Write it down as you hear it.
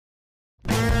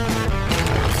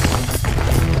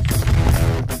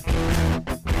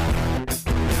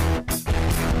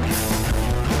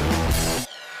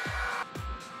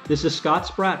This is Scott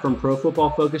Spratt from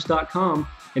ProFootballFocus.com,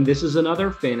 and this is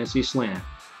another Fantasy Slant.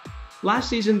 Last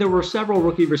season, there were several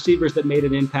rookie receivers that made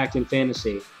an impact in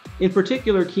fantasy. In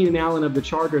particular, Keenan Allen of the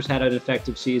Chargers had an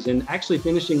effective season, actually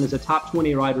finishing as a top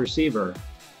 20 wide receiver.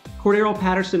 Cordarrelle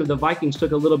Patterson of the Vikings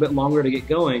took a little bit longer to get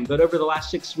going, but over the last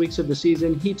 6 weeks of the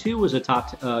season, he too was a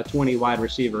top 20 wide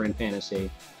receiver in fantasy.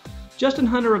 Justin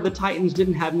Hunter of the Titans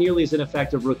didn't have nearly as an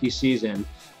effective rookie season.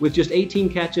 With just 18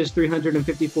 catches,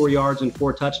 354 yards, and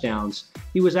 4 touchdowns,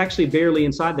 he was actually barely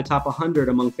inside the top 100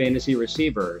 among fantasy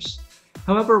receivers.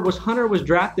 However, Hunter was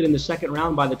drafted in the second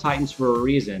round by the Titans for a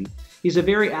reason. He's a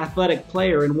very athletic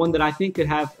player and one that I think could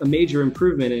have a major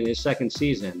improvement in his second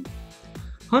season.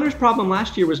 Hunter's problem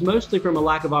last year was mostly from a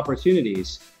lack of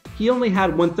opportunities. He only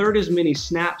had 1/3 as many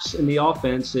snaps in the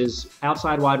offense as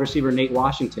outside wide receiver Nate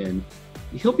Washington.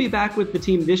 He'll be back with the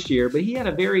team this year, but he had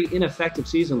a very ineffective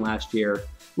season last year.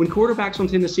 When quarterbacks on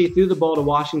Tennessee threw the ball to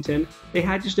Washington, they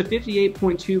had just a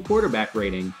 58.2 quarterback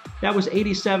rating. That was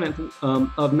 87th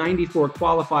of 94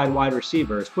 qualified wide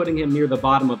receivers, putting him near the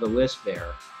bottom of the list there.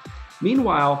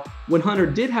 Meanwhile, when Hunter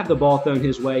did have the ball thrown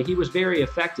his way, he was very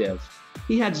effective.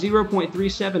 He had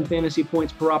 0.37 fantasy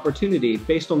points per opportunity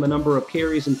based on the number of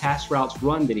carries and pass routes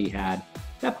run that he had.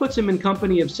 That puts him in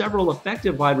company of several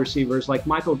effective wide receivers like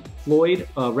Michael Floyd,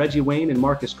 Reggie Wayne, and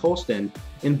Marcus Colston,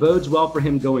 and bodes well for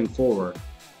him going forward.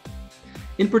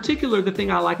 In particular, the thing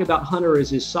I like about Hunter is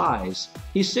his size.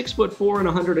 He's 6'4" and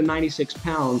 196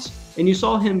 pounds, and you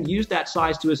saw him use that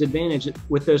size to his advantage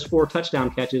with those 4 touchdown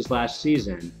catches last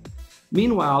season.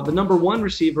 Meanwhile, the number 1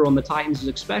 receiver on the Titans is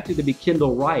expected to be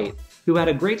Kendall Wright, who had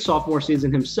a great sophomore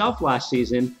season himself last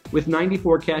season with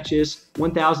 94 catches,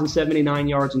 1,079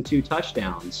 yards, and 2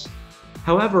 touchdowns.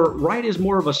 However, Wright is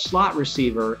more of a slot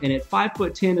receiver, and at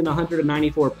 5'10" and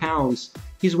 194 pounds,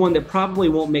 he's one that probably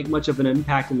won't make much of an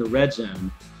impact in the red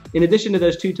zone. In addition to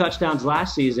those 2 touchdowns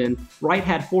last season, Wright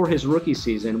had 4 his rookie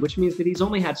season, which means that he's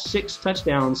only had 6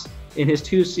 touchdowns in his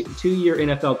two-year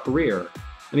NFL career.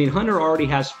 I mean, Hunter already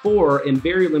has 4 in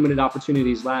very limited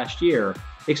opportunities last year.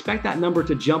 Expect that number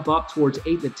to jump up towards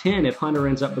 8 to 10 if Hunter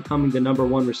ends up becoming the number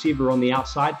 1 receiver on the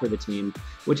outside for the team,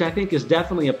 which I think is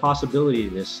definitely a possibility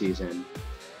this season.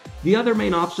 The other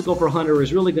main obstacle for Hunter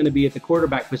is really going to be at the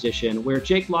quarterback position, where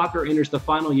Jake Locker enters the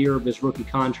final year of his rookie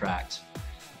contract.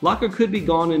 Locker could be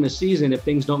gone in the season if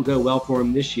things don't go well for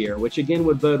him this year, which again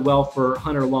would bode well for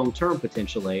Hunter long-term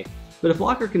potentially. But if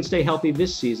Locker can stay healthy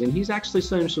this season, he's actually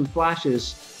shown some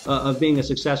flashes of being a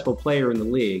successful player in the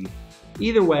league.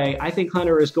 Either way, I think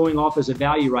Hunter is going off as a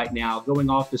value right now, going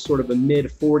off as sort of a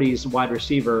mid-40s wide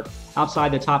receiver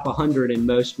outside the top 100 in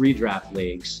most redraft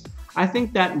leagues. I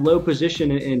think that low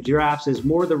position in drafts is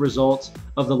more the result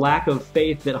of the lack of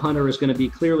faith that Hunter is going to be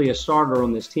clearly a starter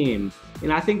on this team.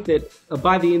 And I think that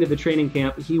by the end of the training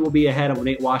camp, he will be ahead of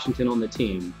Nate Washington on the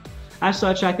team. As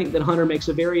such, I think that Hunter makes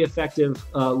a very effective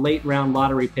late-round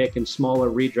lottery pick in smaller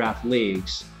redraft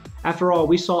leagues. After all,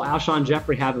 we saw Alshon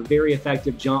Jeffrey have a very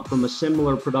effective jump from a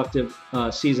similar productive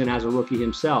season as a rookie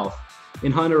himself,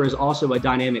 and Hunter is also a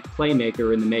dynamic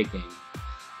playmaker in the making.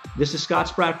 This is Scott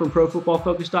Spratt from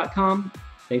ProFootballFocus.com.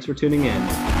 Thanks for tuning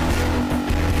in.